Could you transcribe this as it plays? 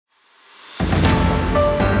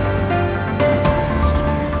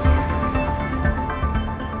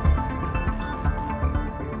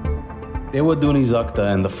Dewa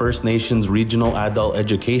Zakta and the First Nations Regional Adult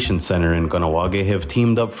Education Center in Kahnawake have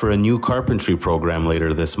teamed up for a new carpentry program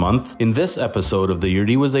later this month. In this episode of the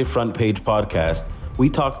Yuriwase Front Page podcast, we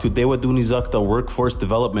talked to Dewa Zakta Workforce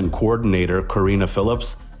Development Coordinator Karina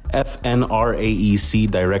Phillips, FNRAEC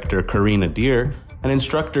Director Karina Deer, and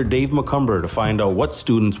instructor Dave McCumber to find out what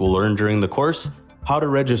students will learn during the course, how to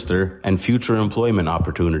register, and future employment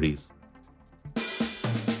opportunities.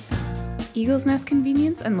 Eagle's Nest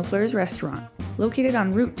Convenience and LaFleur's Restaurant, located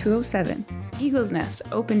on Route 207. Eagle's Nest,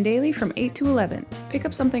 open daily from 8 to 11. Pick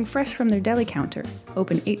up something fresh from their deli counter.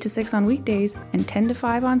 Open 8 to 6 on weekdays and 10 to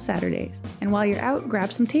 5 on Saturdays. And while you're out,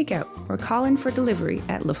 grab some takeout or call in for delivery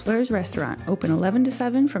at LaFleur's Restaurant, open 11 to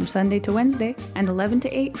 7 from Sunday to Wednesday and 11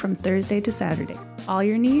 to 8 from Thursday to Saturday. All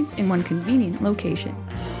your needs in one convenient location.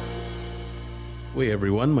 Hey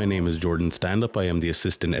everyone, my name is Jordan Standup. I am the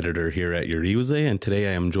assistant editor here at Yuriwase, and today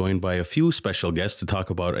I am joined by a few special guests to talk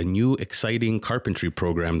about a new exciting carpentry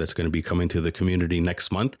program that's going to be coming to the community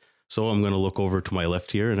next month. So I'm going to look over to my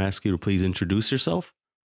left here and ask you to please introduce yourself.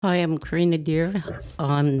 Hi, I'm Karina Deer.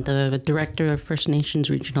 I'm the director of First Nations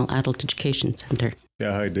Regional Adult Education Center.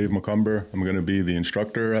 Yeah, hi, Dave McCumber. I'm going to be the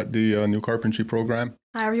instructor at the new carpentry program.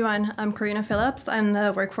 Hi everyone, I'm Karina Phillips. I'm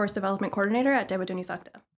the Workforce Development Coordinator at Dewa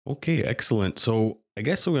Zakta. Okay, excellent. So I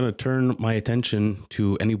guess I'm going to turn my attention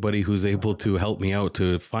to anybody who's able to help me out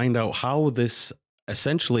to find out how this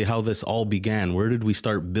all began. Where did we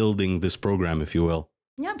start building this program, if you will?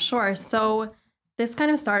 Yeah, sure. So this kind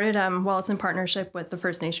of started, it's in partnership with the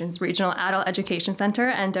First Nations Regional Adult Education Center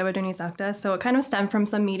and Dewa Zakta. So it kind of stemmed from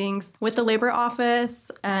some meetings with the Labor Office,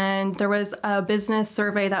 and there was a business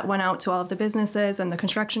survey that went out to all of the businesses and the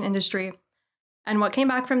construction industry. And what came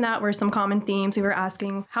back from that were some common themes. We were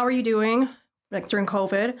asking, how are you doing? Like during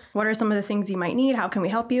COVID, what are some of the things you might need? How can we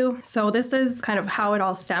help you? So this is kind of how it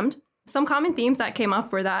all stemmed. Some common themes that came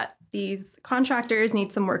up were that these contractors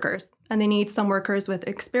need some workers, and they need some workers with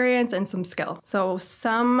experience and some skill. So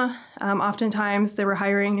some, oftentimes they were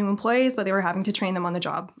hiring new employees, but they were having to train them on the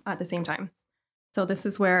job at the same time. So this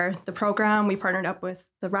is where the program, we partnered up with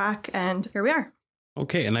the RAC, and here we are.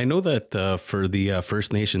 Okay, and I know that for the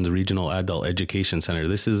First Nations Regional Adult Education Center,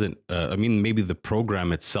 this isn't, maybe the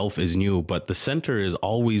program itself is new, but the center is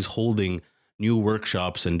always holding new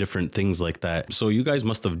workshops and different things like that. So you guys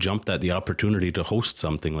must have jumped at the opportunity to host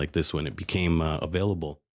something like this when it became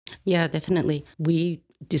available. Yeah, definitely. We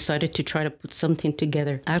decided to try to put something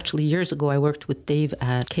together. Actually, years ago, I worked with Dave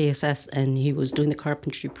at KSS, and he was doing the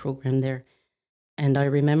carpentry program there. And I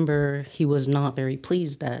remember he was not very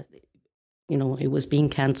pleased that it was being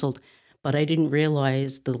canceled, but I didn't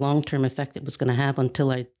realize the long-term effect it was going to have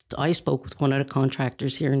until I spoke with one of the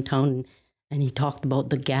contractors here in town, and he talked about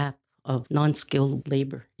the gap of non-skilled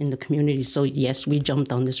labor in the community. So yes, we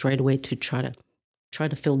jumped on this right away to try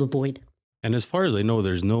to fill the void. And as far as I know,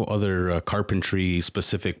 there's no other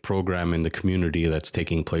carpentry-specific program in the community that's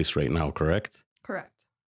taking place right now, correct? Correct.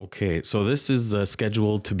 Okay, so this is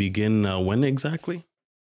scheduled to begin when exactly?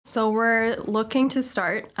 So we're looking to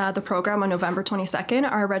start the program on November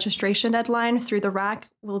 22nd. Our registration deadline through the RAC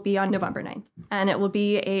will be on November 9th. And it will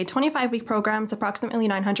be a 25-week program. It's approximately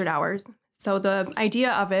 900 hours. So the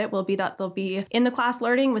idea of it will be that they'll be in the class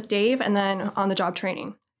learning with Dave and then on the job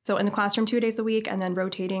training. So in the classroom 2 days a week, and then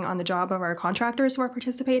rotating on the job of our contractors who are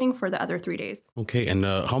participating for the other 3 days. Okay, and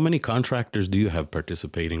how many contractors do you have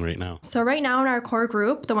participating right now? So right now in our core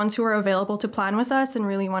group, the ones who are available to plan with us and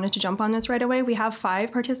really wanted to jump on this right away, we have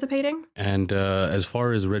 5 participating. And as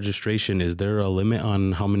far as registration, is there a limit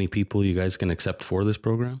on how many people you guys can accept for this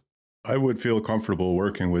program? I would feel comfortable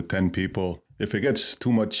working with 10 people. If it gets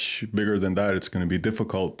too much bigger than that, it's going to be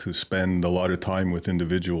difficult to spend a lot of time with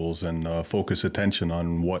individuals and focus attention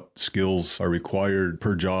on what skills are required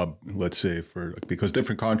per job, let's say, because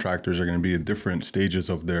different contractors are going to be in different stages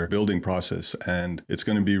of their building process. And it's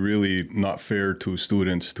going to be really not fair to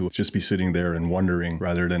students to just be sitting there and wondering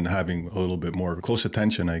rather than having a little bit more close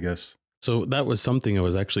attention, I guess. So that was something I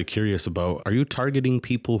was actually curious about. Are you targeting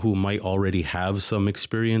people who might already have some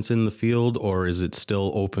experience in the field, or is it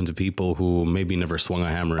still open to people who maybe never swung a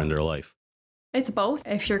hammer in their life? It's both.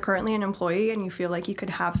 If you're currently an employee and you feel like you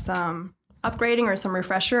could have some upgrading or some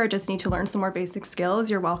refresher or just need to learn some more basic skills,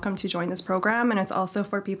 you're welcome to join this program. And it's also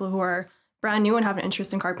for people who are brand new and have an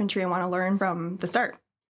interest in carpentry and want to learn from the start.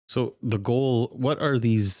 So the goal, what are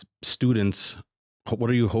these students,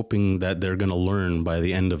 what are you hoping that they're going to learn by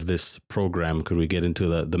the end of this program? Could we get into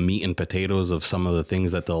the meat and potatoes of some of the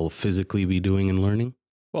things that they'll physically be doing and learning?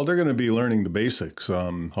 Well, they're going to be learning the basics,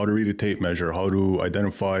 how to read a tape measure, how to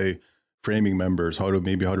identify framing members, how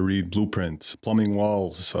to read blueprints, plumbing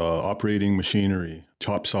walls, operating machinery,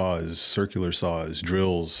 chop saws, circular saws,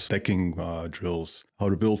 drills, decking drills, how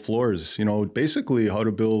to build floors, basically how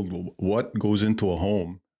to build what goes into a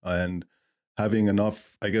home, and having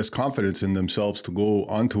enough, I guess, confidence in themselves to go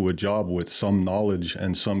onto a job with some knowledge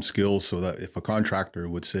and some skills, so that if a contractor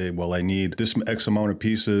would say, well, I need this X amount of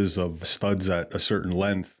pieces of studs at a certain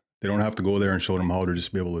length, they don't have to go there and show them how to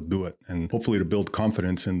just be able to do it. And hopefully to build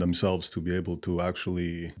confidence in themselves to be able to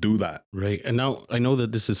actually do that. Right. And now I know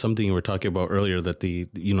that this is something you were talking about earlier, that the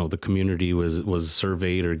community was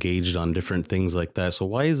surveyed or gauged on different things like that. So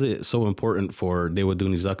why is it so important for Dewa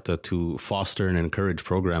Duni Zakta to foster and encourage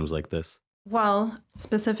programs like this? Well,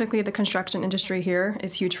 specifically the construction industry here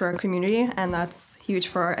is huge for our community, and that's huge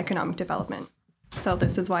for our economic development. So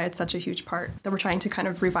this is why it's such a huge part that we're trying to kind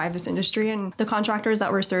of revive this industry. And the contractors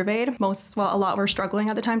that were surveyed, a lot were struggling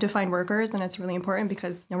at the time to find workers. And it's really important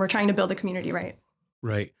because we're trying to build a community, right?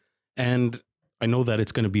 Right. And I know that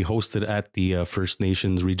it's going to be hosted at the First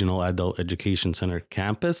Nations Regional Adult Education Center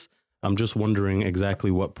campus. I'm just wondering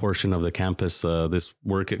exactly what portion of the campus this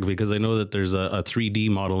work, because I know that there's a 3D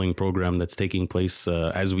modeling program that's taking place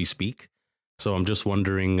as we speak. So I'm just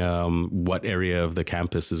wondering what area of the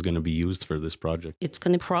campus is going to be used for this project. It's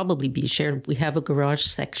going to probably be shared. We have a garage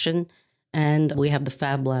section and we have the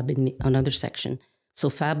Fab Lab in another section.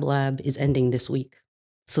 So Fab Lab is ending this week.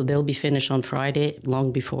 So they'll be finished on Friday,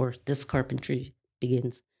 long before this carpentry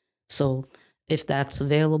begins. So if that's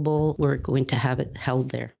available, we're going to have it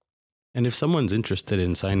held there. And if someone's interested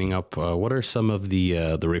in signing up, what are some of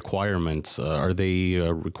the requirements? Are they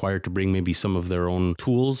required to bring maybe some of their own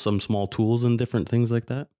tools, some small tools and different things like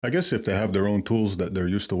that? I guess if they have their own tools that they're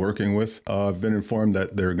used to working with, I've been informed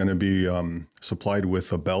that they're going to be supplied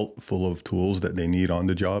with a belt full of tools that they need on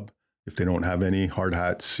the job. If they don't have any, hard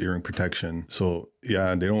hats, hearing protection. So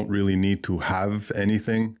yeah, they don't really need to have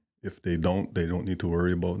anything. If they don't need to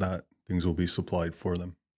worry about that. Things will be supplied for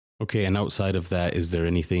them. Okay, and outside of that, is there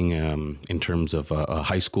anything in terms of a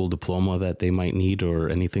high school diploma that they might need or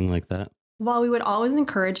anything like that? Well, we would always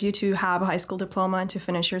encourage you to have a high school diploma and to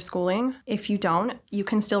finish your schooling. If you don't, you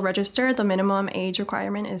can still register. The minimum age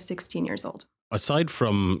requirement is 16 years old. Aside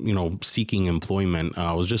from, seeking employment,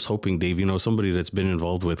 I was just hoping, Dave, somebody that's been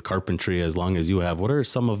involved with carpentry as long as you have, what are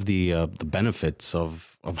some of the benefits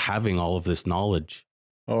of having all of this knowledge?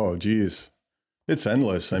 Oh, geez. It's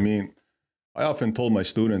endless. I mean, I often told my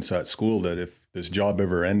students at school that if this job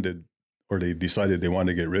ever ended or they decided they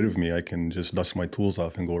wanted to get rid of me, I can just dust my tools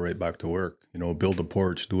off and go right back to work. Build a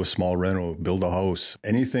porch, do a small reno, build a house,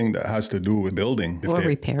 anything that has to do with building. Or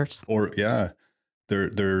repairs. Or, yeah,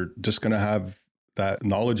 they're just going to have that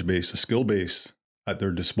knowledge base, a skill base at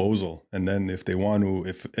their disposal. And then if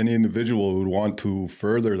any individual would want to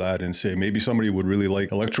further that and say, maybe somebody would really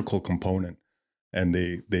like electrical component, and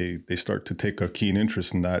they start to take a keen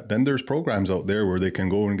interest in that, then there's programs out there where they can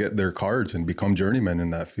go and get their cards and become journeymen in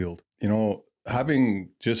that field. Having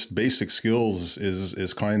just basic skills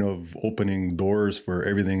is kind of opening doors for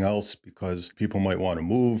everything else, because people might want to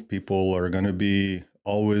move. People are going to be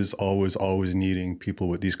always needing people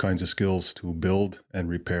with these kinds of skills to build and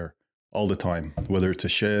repair all the time, whether it's a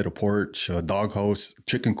shed, a porch, a doghouse,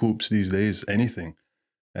 chicken coops these days, anything.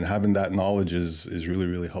 And having that knowledge is really,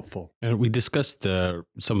 really helpful. And we discussed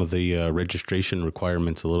some of the registration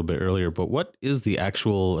requirements a little bit earlier, but what is the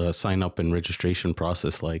actual sign up and registration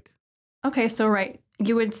process like? Okay, so right,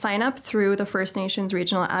 you would sign up through the First Nations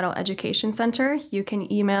Regional Adult Education Center. You can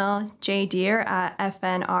email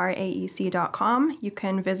jdeer@fnraec.com. You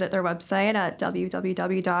can visit their website at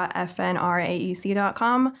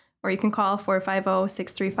www.fnraec.com, or you can call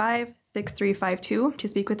 450-635-6352 to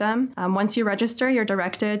speak with them. Once you register, you're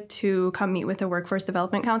directed to come meet with a workforce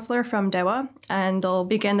development counselor from DEWA, and they'll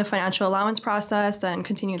begin the financial allowance process and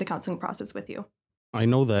continue the counseling process with you. I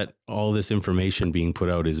know that all this information being put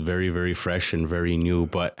out is very, very fresh and very new,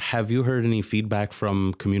 but have you heard any feedback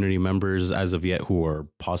from community members as of yet who are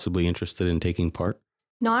possibly interested in taking part?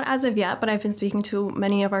 Not as of yet, but I've been speaking to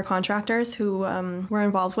many of our contractors who we're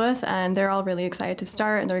involved with, and they're all really excited to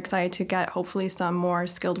start, and they're excited to get hopefully some more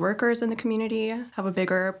skilled workers in the community, have a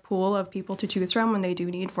bigger pool of people to choose from when they do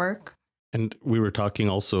need work. And we were talking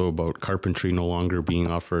also about carpentry no longer being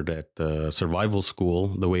offered at the survival school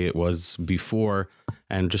the way it was before,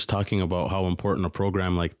 and just talking about how important a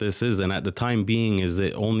program like this is. And at the time being, is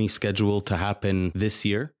it only scheduled to happen this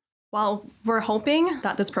year? Well, we're hoping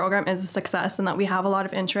that this program is a success and that we have a lot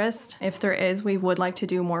of interest. If there is, we would like to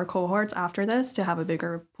do more cohorts after this to have a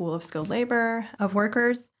bigger pool of skilled labor, of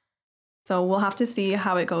workers. So we'll have to see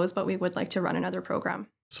how it goes, but we would like to run another program.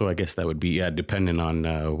 So I guess that would be dependent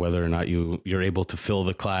on whether or not you're able to fill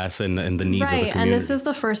the class and the needs of the community. Right, and this is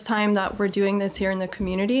the first time that we're doing this here in the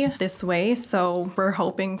community this way. So we're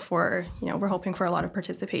hoping for a lot of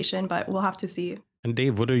participation, but we'll have to see. And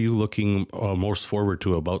Dave, what are you looking most forward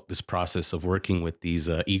to about this process of working with these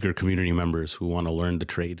eager community members who want to learn the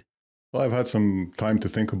trade? Well, I've had some time to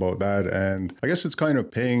think about that, and I guess it's kind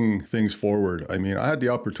of paying things forward. I mean, I had the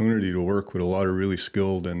opportunity to work with a lot of really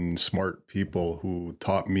skilled and smart people who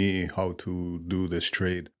taught me how to do this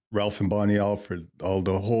trade. Ralph and Bonnie Alfred,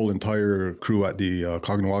 the whole entire crew at the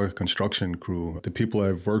Caughnawaga construction crew, the people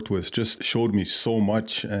I've worked with just showed me so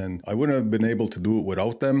much, and I wouldn't have been able to do it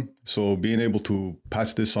without them. So being able to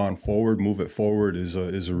pass this on forward, move it forward is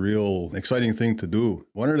a real exciting thing to do.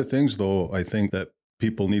 One of the things, though, I think that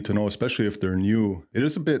people need to know, especially if they're new, it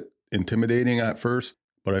is a bit intimidating at first,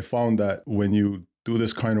 but I found that when you do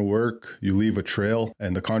this kind of work, you leave a trail,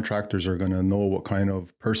 and the contractors are going to know what kind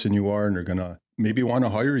of person you are, and they're going to maybe want to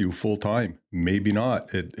hire you full time, maybe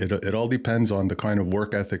not. It all depends on the kind of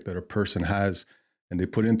work ethic that a person has and they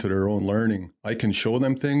put into their own learning. I can show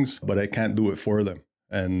them things, but I can't do it for them.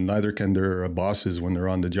 And neither can their bosses when they're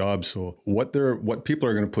on the job. So what people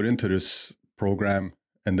are going to put into this program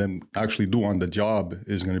and then actually do on the job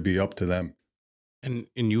is going to be up to them. And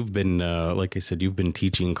you've been, like I said, you've been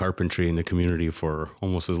teaching carpentry in the community for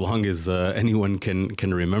almost as long as anyone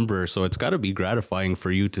can remember. So it's got to be gratifying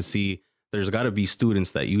for you to see there's got to be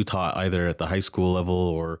students that you taught either at the high school level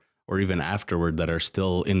or even afterward that are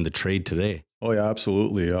still in the trade today. Oh yeah,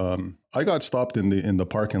 absolutely. I got stopped in the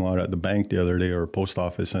parking lot at the bank the other day, or post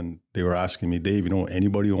office, and they were asking me, Dave, you know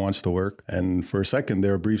anybody who wants to work? And for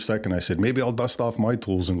a brief second, I said, maybe I'll dust off my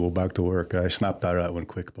tools and go back to work. I snapped out of that one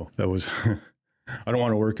quick though. That was, I don't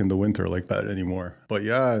want to work in the winter like that anymore. But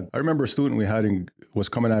yeah, I remember a student we had was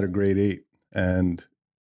coming out of grade 8, and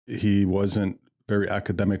he wasn't very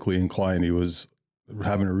academically inclined. He was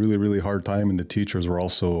having a really, really hard time, and the teachers were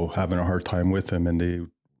also having a hard time with him, and they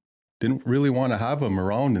didn't really want to have him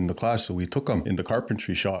around in the class. So we took him in the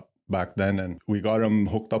carpentry shop back then, and we got him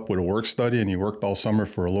hooked up with a work study, and he worked all summer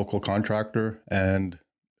for a local contractor. And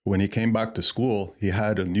when he came back to school, he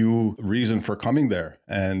had a new reason for coming there.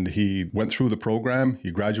 And he went through the program, he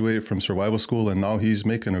graduated from survival school, and now he's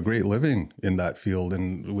making a great living in that field.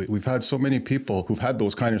 And we've had so many people who've had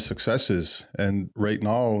those kind of successes. And right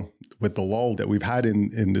now, with the lull that we've had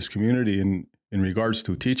in this community in regards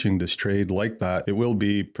to teaching this trade like that, it will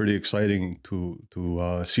be pretty exciting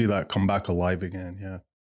to see that come back alive again. Yeah.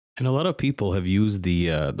 And a lot of people have used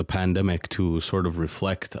the pandemic to sort of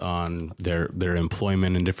reflect on their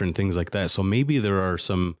employment and different things like that. So maybe there are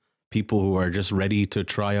some people who are just ready to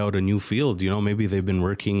try out a new field. You know, maybe they've been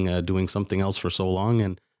working doing something else for so long,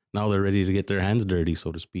 and now they're ready to get their hands dirty,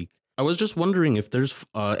 so to speak. I was just wondering if there's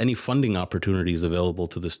any funding opportunities available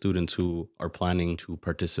to the students who are planning to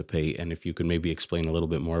participate, and if you could maybe explain a little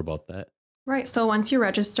bit more about that. Right. So once you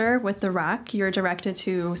register with the RAC, you're directed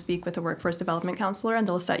to speak with the Workforce Development Counselor, and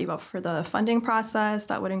they'll set you up for the funding process.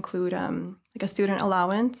 That would include like a student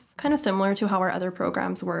allowance, kind of similar to how our other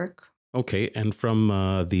programs work. Okay. And from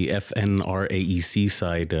the FNRAEC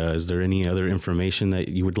side, is there any other information that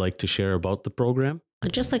you would like to share about the program?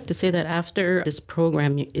 I'd just like to say that after this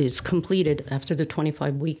program is completed, after the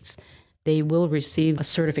 25 weeks, they will receive a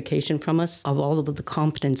certification from us of all of the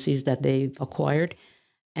competencies that they've acquired.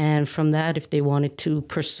 And from that, if they wanted to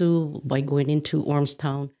pursue by going into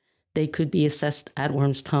Ormstown, they could be assessed at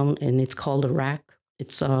Ormstown, and it's called a RAC.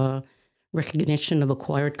 It's a recognition of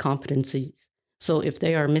acquired competencies. So if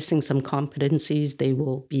they are missing some competencies, they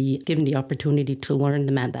will be given the opportunity to learn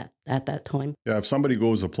them at that time. Yeah, if somebody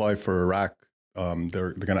goes apply for a RAC,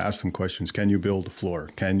 they're going to ask them questions. Can you build a floor?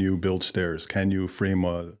 Can you build stairs? Can you frame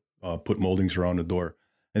put moldings around the door?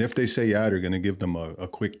 And if they say yeah, they're going to give them a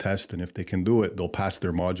quick test. And if they can do it, they'll pass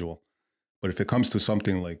their module. But if it comes to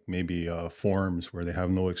something like maybe forms where they have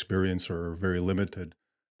no experience or are very limited,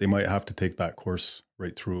 they might have to take that course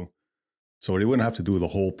right through. So they wouldn't have to do the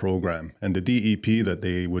whole program. And the DEP that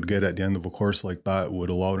they would get at the end of a course like that would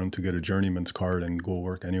allow them to get a journeyman's card and go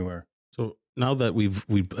work anywhere. So now that we've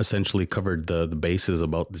essentially covered the bases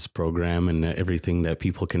about this program and everything that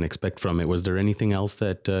people can expect from it, was there anything else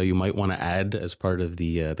that you might want to add as part of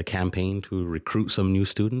the campaign to recruit some new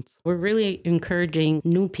students? We're really encouraging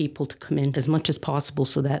new people to come in as much as possible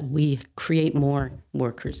so that we create more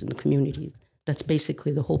workers in the community. That's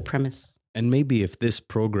basically the whole premise. And maybe if this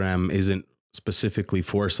program isn't specifically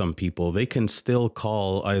for some people, they can still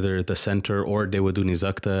call either the center or Dewaduni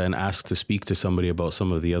Zakta and ask to speak to somebody about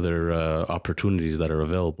some of the other opportunities that are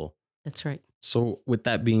available. That's right. So with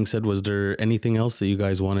that being said, was there anything else that you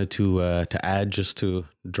guys wanted to add just to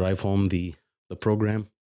drive home the program?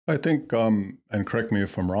 I think, and correct me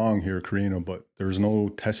if I'm wrong here, Karina, but there's no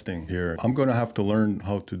testing here. I'm going to have to learn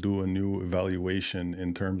how to do a new evaluation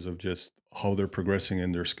in terms of just how they're progressing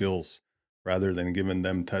in their skills rather than giving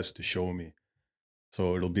them tests to show me.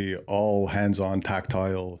 So it'll be all hands-on,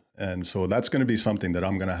 tactile. And so that's going to be something that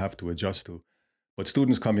I'm going to have to adjust to. But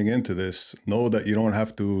students coming into this know that you don't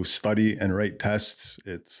have to study and write tests.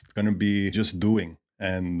 It's going to be just doing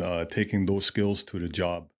and taking those skills to the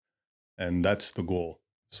job. And that's the goal.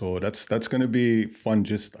 So that's going to be fun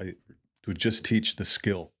to just teach the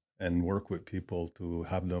skill and work with people to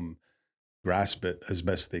have them grasp it as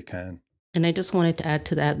best they can. And I just wanted to add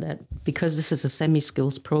to that because this is a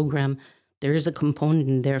semi-skills program, there is a component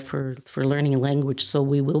in there for learning language. So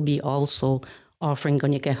we will be also offering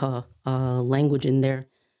Gonyikeha language in there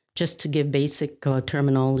just to give basic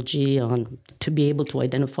terminology to be able to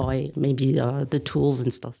identify maybe the tools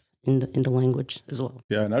and stuff in the language as well.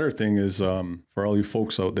 Yeah, another thing is for all you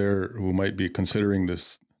folks out there who might be considering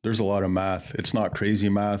this, there's a lot of math. It's not crazy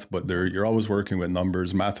math, but you're always working with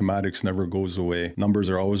numbers. Mathematics never goes away. Numbers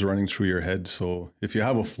are always running through your head. So if you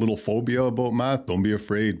have a little phobia about math, don't be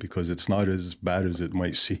afraid because it's not as bad as it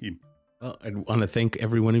might seem. Well, I want to thank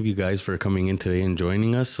every one of you guys for coming in today and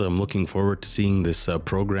joining us. I'm looking forward to seeing this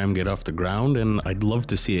program get off the ground, and I'd love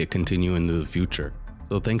to see it continue into the future.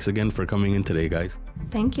 So thanks again for coming in today, guys.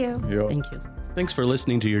 Thank you. Yeah. Thank you. Thanks for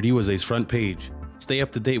listening to Yurdiwaze's Front Page. Stay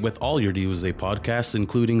up to date with all Yurdiwaze podcasts,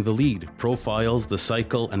 including The Lead, Profiles, The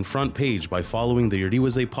Cycle, and Front Page by following the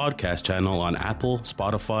Yurdiwaze podcast channel on Apple,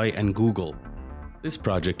 Spotify, and Google. This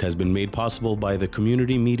project has been made possible by the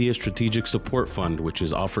Community Media Strategic Support Fund, which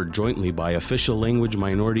is offered jointly by Official Language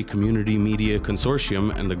Minority Community Media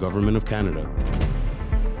Consortium and the Government of Canada.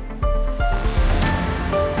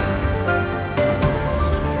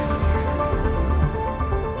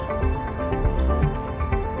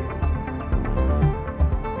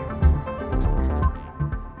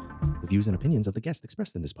 The views and opinions of the guests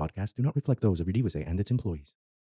expressed in this podcast do not reflect those of Yurdiwaze and its employees.